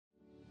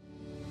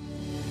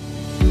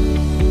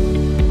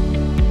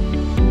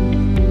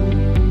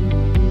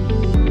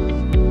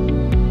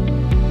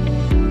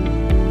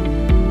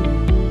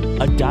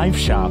dive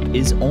shop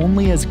is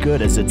only as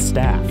good as its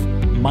staff.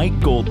 Mike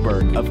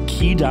Goldberg of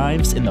Key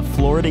Dives in the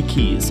Florida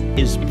Keys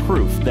is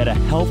proof that a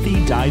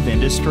healthy dive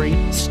industry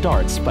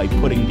starts by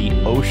putting the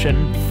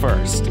ocean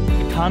first.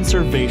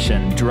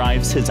 Conservation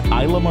drives his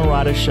Isla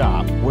Mirada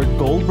shop, where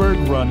Goldberg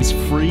runs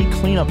free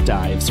cleanup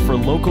dives for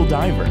local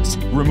divers,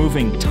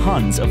 removing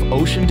tons of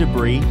ocean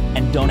debris,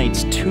 and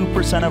donates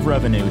 2% of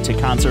revenue to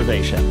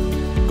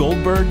conservation.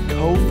 Goldberg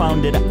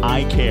co-founded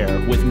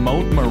iCare with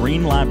Moat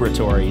Marine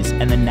Laboratories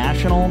and the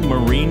National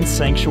Marine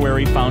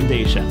Sanctuary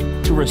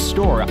Foundation to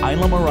restore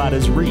Isla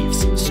Mirada's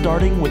reefs,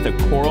 starting with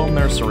a coral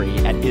nursery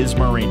at his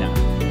marina.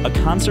 A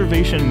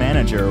conservation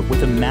manager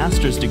with a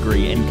master's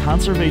degree in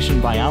conservation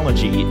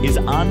biology is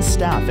on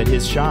staff at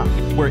his shop,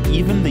 where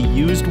even the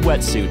used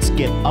wetsuits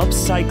get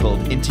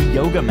upcycled into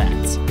yoga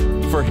mats.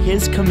 For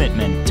his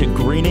commitment to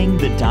greening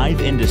the dive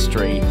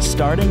industry,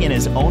 starting in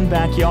his own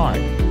backyard,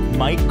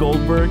 Mike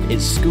Goldberg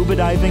is Scuba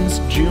Diving's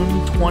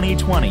June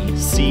 2020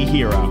 Sea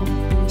Hero.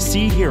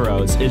 Sea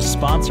Heroes is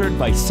sponsored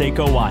by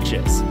Seiko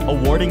Watches,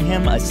 awarding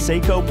him a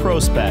Seiko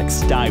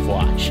Prospex Dive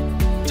Watch.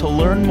 To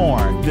learn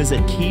more, visit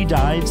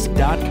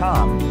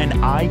keydives.com and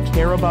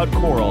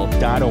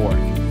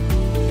icareaboutcoral.org.